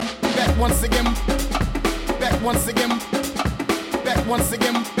once again, back once again, back once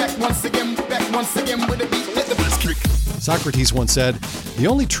again, back once again, back once again with a beat. Let the bass kick. Socrates once said, "The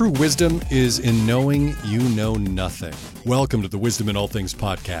only true wisdom is in knowing you know nothing." Welcome to the Wisdom in All Things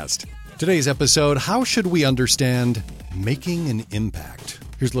podcast. Today's episode, how should we understand making an impact?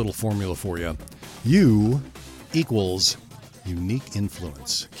 Here's a little formula for you. You equals unique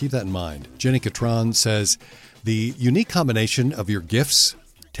influence. Keep that in mind. Jenny Catron says, the unique combination of your gifts,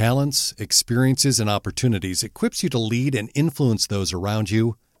 talents, experiences, and opportunities equips you to lead and influence those around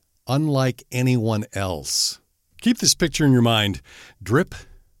you, unlike anyone else. Keep this picture in your mind. Drip,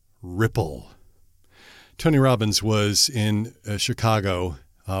 ripple. Tony Robbins was in Chicago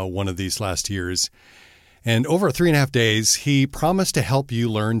one of these last years, and over 3.5 days, he promised to help you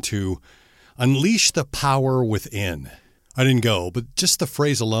learn to unleash the power within. I didn't go, but just the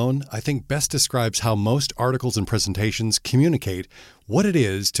phrase alone, I think best describes how most articles and presentations communicate what it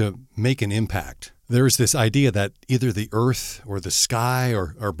is to make an impact. There's this idea that either the earth or the sky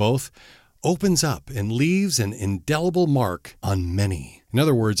or both opens up and leaves an indelible mark on many. In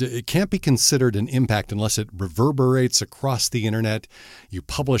other words, it can't be considered an impact unless it reverberates across the internet, you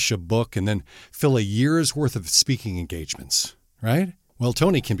publish a book, and then fill a year's worth of speaking engagements, right? Well,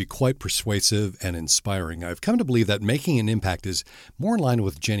 Tony can be quite persuasive and inspiring. I've come to believe that making an impact is more in line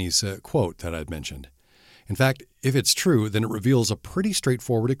with Jenny's quote that I'd mentioned. In fact, if it's true, then it reveals a pretty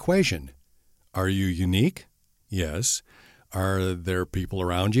straightforward equation. Are you unique? Yes. Are there people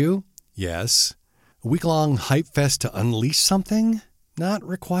around you? Yes. A week-long hype fest to unleash something? Not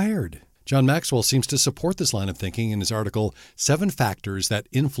required. John Maxwell seems to support this line of thinking in his article, 7 Factors That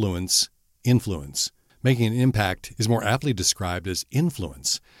Influence Influence. Making an impact is more aptly described as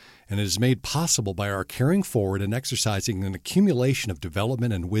influence, and it is made possible by our carrying forward and exercising an accumulation of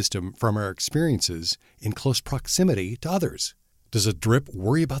development and wisdom from our experiences in close proximity to others. Does a drip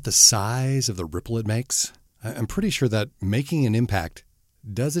worry about the size of the ripple it makes? I'm pretty sure that making an impact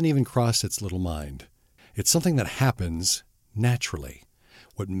doesn't even cross its little mind. It's something that happens naturally.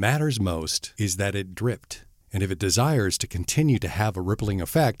 What matters most is that it dripped, and if it desires to continue to have a rippling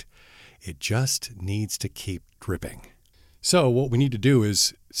effect, it just needs to keep dripping. So what we need to do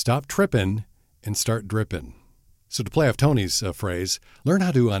is stop tripping and start dripping. So to play off Tony's phrase, learn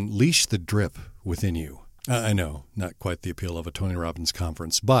how to unleash the drip within you. I know, not quite the appeal of a Tony Robbins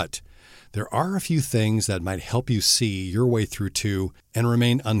conference, but there are a few things that might help you see your way through to and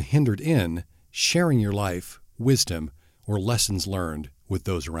remain unhindered in sharing your life, wisdom, or lessons learned with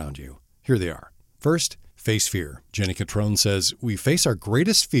those around you. Here they are. First, face fear. Jenny Catron says, we face our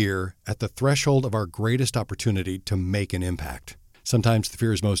greatest fear at the threshold of our greatest opportunity to make an impact. Sometimes the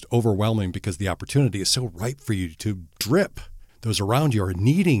fear is most overwhelming because the opportunity is so ripe for you to drip. Those around you are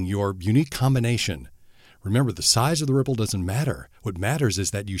needing your unique combination. Remember, the size of the ripple doesn't matter. What matters is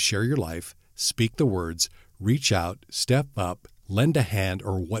that you share your life, speak the words, reach out, step up, lend a hand,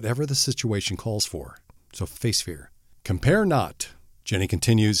 or whatever the situation calls for. So face fear. Compare not. Jenny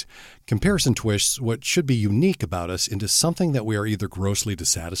continues, comparison twists what should be unique about us into something that we are either grossly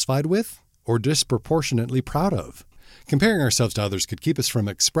dissatisfied with or disproportionately proud of. Comparing ourselves to others could keep us from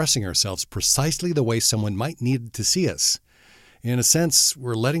expressing ourselves precisely the way someone might need to see us. In a sense,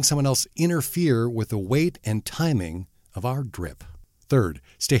 we're letting someone else interfere with the weight and timing of our drip. Third,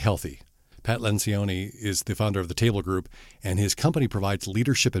 stay healthy. Pat Lencioni is the founder of the Table Group, and his company provides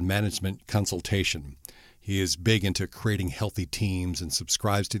leadership and management consultation. He is big into creating healthy teams and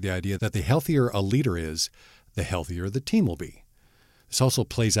subscribes to the idea that the healthier a leader is, the healthier the team will be. This also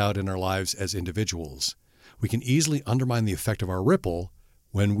plays out in our lives as individuals. We can easily undermine the effect of our ripple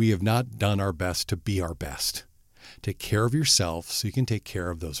when we have not done our best to be our best. Take care of yourself so you can take care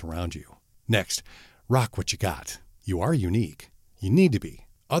of those around you. Next, rock what you got. You are unique. You need to be.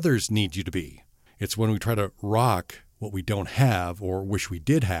 Others need you to be. It's when we try to rock what we don't have or wish we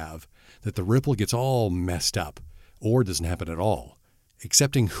did have that the ripple gets all messed up or doesn't happen at all.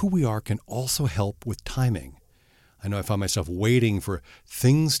 Accepting who we are can also help with timing. I know I find myself waiting for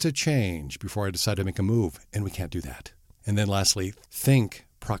things to change before I decide to make a move, and we can't do that. And then lastly, think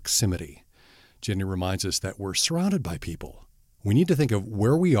proximity. Jenny reminds us that we're surrounded by people. We need to think of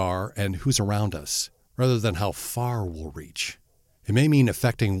where we are and who's around us, rather than how far we'll reach. It may mean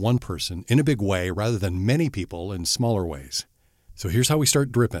affecting one person in a big way rather than many people in smaller ways. So here's how we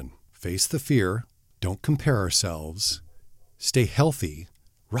start dripping. Face the fear, don't compare ourselves, stay healthy,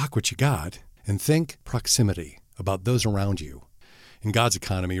 rock what you got, and think proximity about those around you. In God's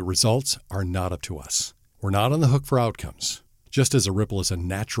economy, results are not up to us. We're not on the hook for outcomes. Just as a ripple is a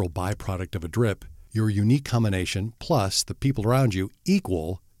natural byproduct of a drip, your unique combination plus the people around you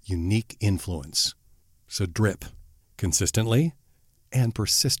equal unique influence. So drip consistently and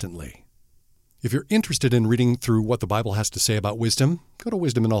persistently. If you're interested in reading through what the Bible has to say about wisdom, go to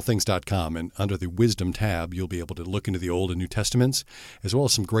wisdominallthings.com, and under the Wisdom tab, you'll be able to look into the Old and New Testaments, as well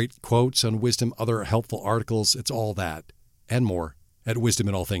as some great quotes on wisdom, other helpful articles. It's all that and more at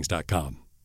wisdominallthings.com.